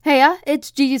Hiya, it's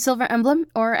Gigi Silver Emblem,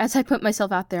 or as I put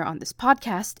myself out there on this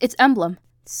podcast, it's Emblem.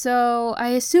 So, I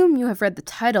assume you have read the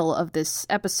title of this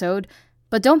episode,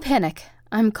 but don't panic.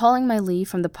 I'm calling my leave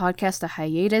from the podcast a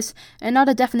hiatus and not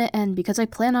a definite end because I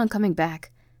plan on coming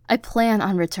back. I plan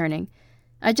on returning.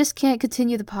 I just can't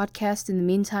continue the podcast in the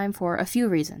meantime for a few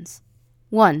reasons.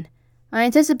 1. I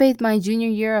anticipate my junior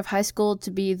year of high school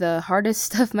to be the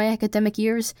hardest of my academic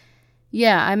years.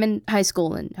 Yeah, I'm in high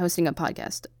school and hosting a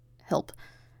podcast. Help.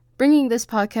 Bringing this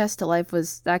podcast to life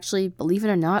was actually, believe it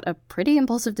or not, a pretty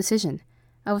impulsive decision.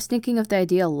 I was thinking of the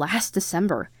idea last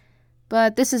December.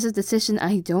 But this is a decision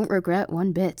I don't regret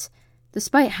one bit.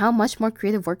 Despite how much more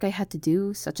creative work I had to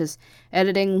do, such as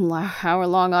editing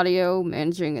hour-long audio,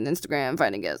 managing an Instagram,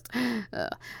 finding guests,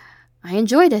 I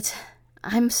enjoyed it.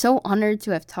 I'm so honored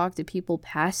to have talked to people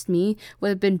past me who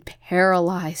have been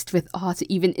paralyzed with awe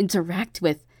to even interact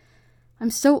with. I'm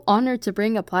so honored to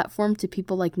bring a platform to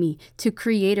people like me, to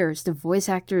creators, to voice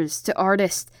actors, to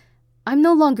artists. I'm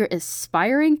no longer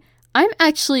aspiring, I'm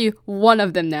actually one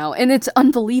of them now, and it's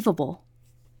unbelievable.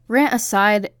 Rant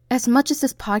aside, as much as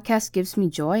this podcast gives me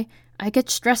joy, I get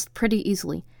stressed pretty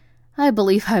easily. I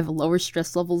believe I have lower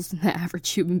stress levels than the average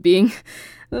human being.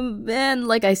 And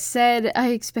like I said,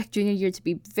 I expect junior year to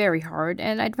be very hard,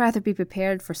 and I'd rather be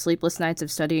prepared for sleepless nights of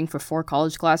studying for 4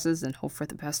 college classes than hope for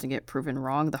the best and get proven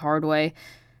wrong the hard way.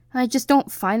 I just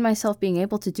don't find myself being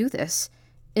able to do this.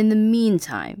 In the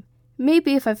meantime,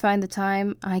 maybe if I find the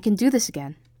time, I can do this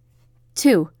again.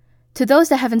 2. To those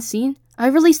that haven't seen, I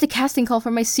released a casting call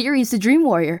for my series, The Dream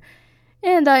Warrior,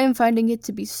 and I am finding it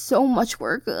to be so much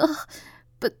work.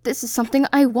 But this is something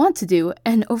I want to do,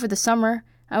 and over the summer,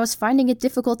 I was finding it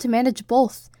difficult to manage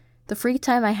both. The free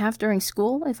time I have during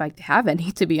school, if I have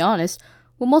any to be honest,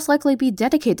 will most likely be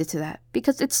dedicated to that,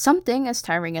 because it's something, as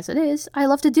tiring as it is, I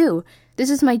love to do.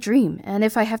 This is my dream, and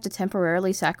if I have to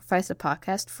temporarily sacrifice the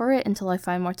podcast for it until I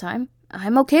find more time,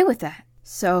 I'm okay with that.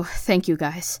 So, thank you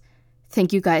guys.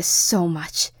 Thank you guys so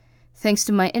much. Thanks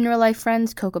to my in-real-life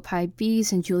friends, Cocoa Pie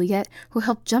Bees and Juliet, who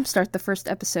helped jumpstart the first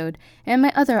episode, and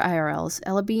my other IRLs,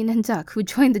 Ella Bean and Duck, who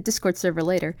joined the Discord server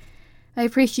later. I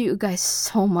appreciate you guys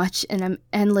so much, and I'm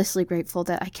endlessly grateful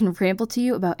that I can ramble to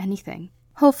you about anything.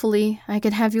 Hopefully, I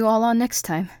can have you all on next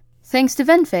time. Thanks to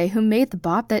Venfei, who made the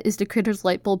bop that is the Critters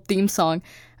Lightbulb theme song.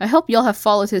 I hope y'all have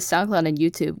followed his SoundCloud and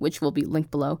YouTube, which will be linked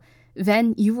below.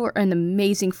 Ven, you were an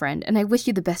amazing friend, and I wish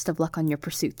you the best of luck on your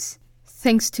pursuits.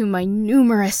 Thanks to my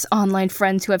numerous online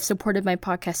friends who have supported my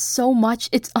podcast so much,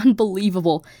 it's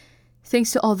unbelievable. Thanks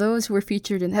to all those who were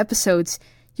featured in episodes.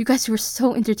 You guys were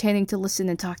so entertaining to listen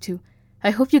and talk to.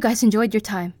 I hope you guys enjoyed your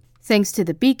time. Thanks to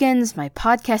the Beacons, my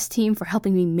podcast team, for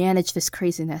helping me manage this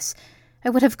craziness.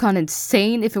 I would have gone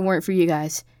insane if it weren't for you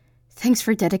guys. Thanks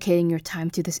for dedicating your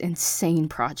time to this insane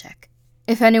project.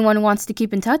 If anyone wants to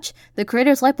keep in touch, the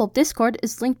Creators Lightbulb Discord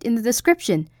is linked in the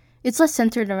description. It's less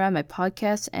centered around my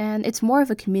podcast, and it's more of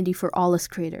a community for all us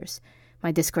creators.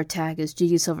 My Discord tag is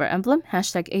GGSilverEmblem,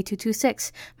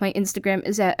 #8226. My Instagram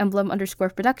is at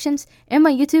 @emblem_productions, and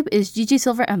my YouTube is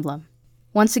GGSilverEmblem.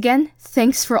 Once again,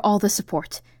 thanks for all the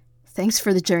support. Thanks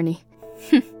for the journey.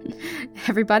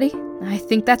 Everybody, I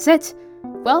think that's it.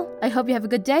 Well, I hope you have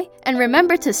a good day, and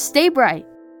remember to stay bright.